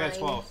 no, I got 9.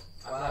 12.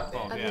 I'm not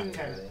Wow. bad. Yeah. I'm-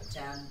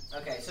 10.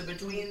 Okay, so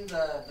between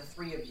the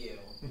three of you,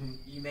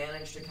 you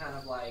manage to kind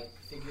of like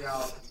figure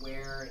out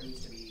where it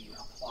needs to be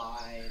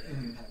applied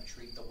and kind of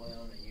treat the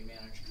wound, and you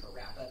manage to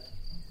wrap it.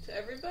 To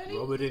everybody?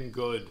 Rub it in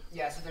good.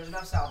 Yeah, so there's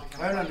enough salve to I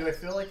kind don't of know. Do I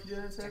feel like you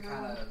did it? to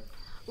kind of.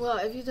 Well,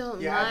 if you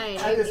don't Yeah, mind,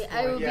 at this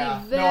I point, would yeah. be No,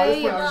 at this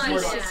very point, I was just worried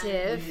about-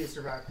 appreciative. We need to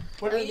survive. I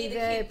What? would We be need to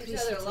very keep each other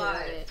appreciative of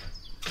alive. it.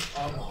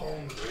 I'm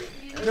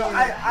hungry. No,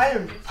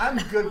 I'm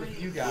good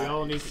with you We guys.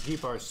 all need to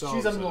keep ourselves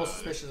She's I'm a little alive.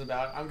 suspicious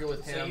about. I'm good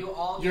with So him. you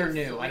all You're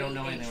get new. I don't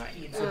 3 know anything about HP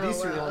you. back. So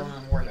these two are the wow. only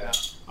ones I'm worried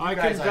about. I You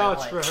can guys, vouch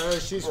like, for her.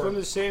 She's or- from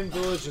the same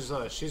village as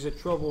us. She's a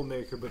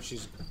troublemaker, but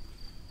she's.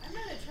 I'm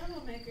not a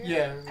troublemaker.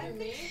 Yeah. I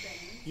fixed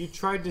things. You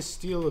tried to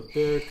steal a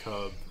bear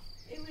cub.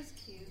 It was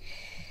cute.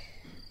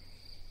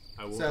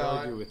 I won't So,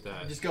 argue with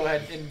that. Just go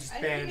ahead and just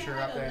I bandage didn't her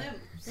have up a there. limp,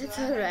 so It's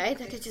I had alright.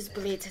 to I could fix just it.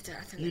 bleed to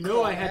death. in You the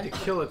know I corner. had to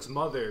kill its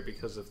mother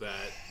because of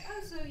that.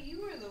 Oh, so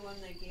you were the one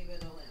that gave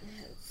it a limp.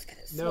 It's gonna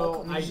No,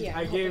 smoke over I here.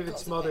 I Hope gave it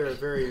its goes mother a away.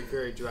 very,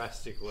 very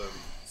drastic limp.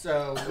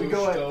 So we Who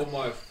go ahead. stole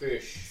my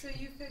fish? So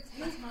you fixed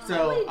his mom.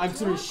 So I'm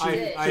assuming dropped she'll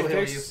it. I heal you.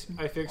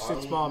 fixed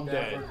its I mom will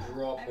dead. never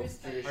drop I a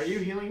respect fish. Are you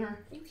healing her?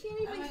 You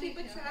can't even keep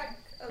a track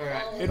of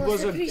Alright. all It Most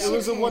was a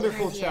appreciative,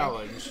 wonderful yeah.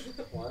 challenge.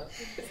 What?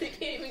 They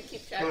can't even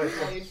keep track Go of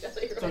ahead. all your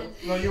jelly So, rolls.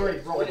 well, you already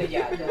rolled.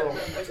 Yeah, You rolled.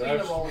 between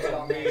the rolls,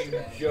 y'all That's a managed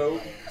mean to.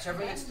 joke. So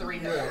everyone gets 3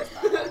 hit points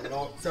back. I'm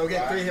not So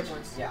get 3 hit back.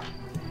 points. Yeah.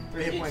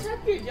 3 hit You points. check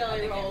your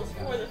jelly rolls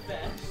for the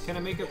fish. Can I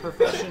make a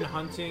profession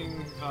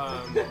hunting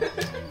roll to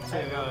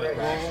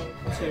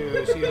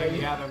see if I can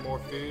gather more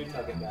food?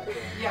 Tuck it back in.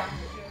 Yeah.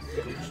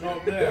 It's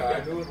not there.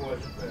 I knew it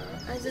wasn't there.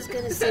 I'm just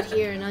gonna sit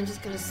here and I'm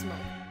just gonna smoke.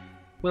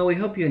 Well, we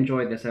hope you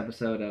enjoyed this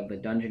episode of The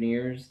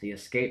Dungeoneers, The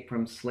Escape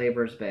from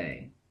Slaver's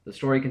Bay. The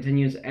story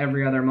continues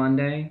every other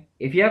Monday.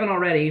 If you haven't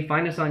already,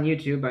 find us on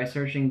YouTube by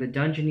searching The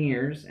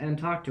Dungeoneers and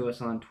talk to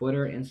us on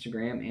Twitter,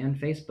 Instagram, and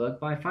Facebook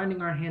by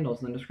finding our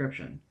handles in the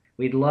description.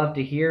 We'd love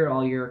to hear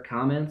all your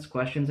comments,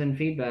 questions, and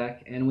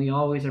feedback, and we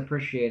always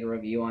appreciate a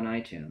review on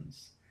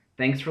iTunes.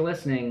 Thanks for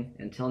listening.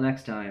 Until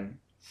next time,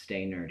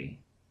 stay nerdy.